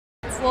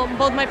Well,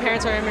 both my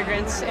parents are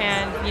immigrants,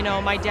 and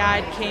my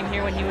dad came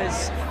here when he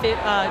was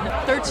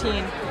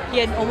 13. He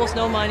had almost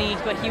no money,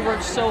 but he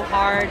worked so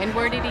hard. And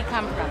where did he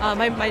come from?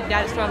 My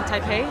dad is from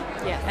Taipei,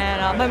 Yes.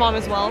 and my mom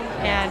as well.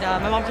 And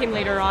my mom came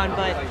later on,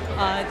 but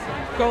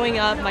growing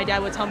up, my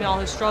dad would tell me all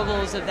his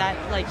struggles of that.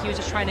 Like, he was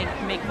just trying to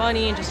make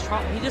money and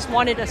he just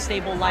wanted a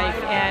stable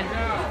life. And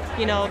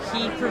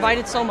he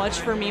provided so much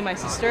for me and my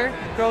sister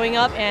growing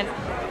up. And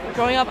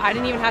growing up, I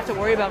didn't even have to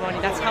worry about money.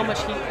 That's how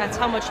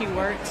much he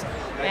worked.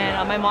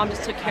 And my mom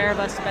just took care of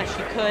us the best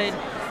she could.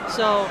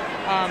 So,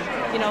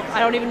 I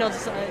don't even know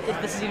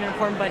if this is even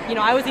important, but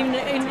I was even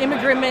an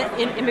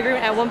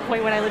immigrant at one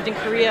point when I lived in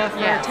Korea for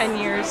 10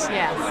 years.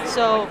 Yes.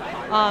 So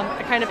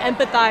I kind of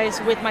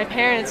empathize with my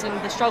parents and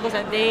the struggles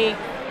that they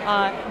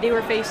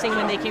were facing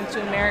when they came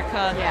to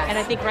America. Yes. And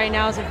I think right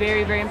now is a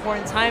very, very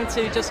important time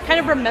to just kind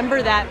of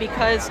remember that,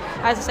 because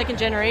as a second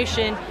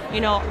generation,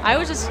 I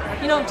was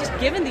just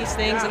given these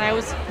things, and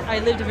I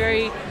lived a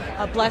very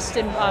blessed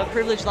and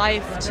privileged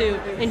life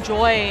to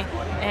enjoy.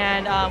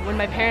 And when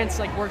my parents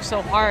worked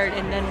so hard,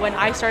 and then when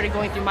I started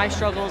going through my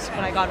struggles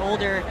when I got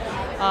older,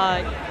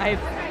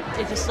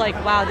 it's just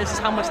wow, this is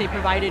how much they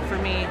provided for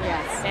me.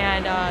 Yes.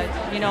 And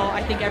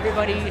I think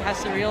everybody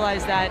has to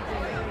realize that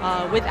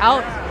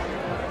without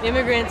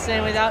immigrants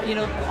and without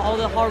all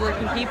the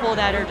hardworking people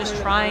that are just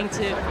trying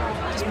to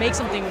just make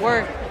something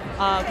work,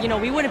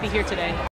 we wouldn't be here today.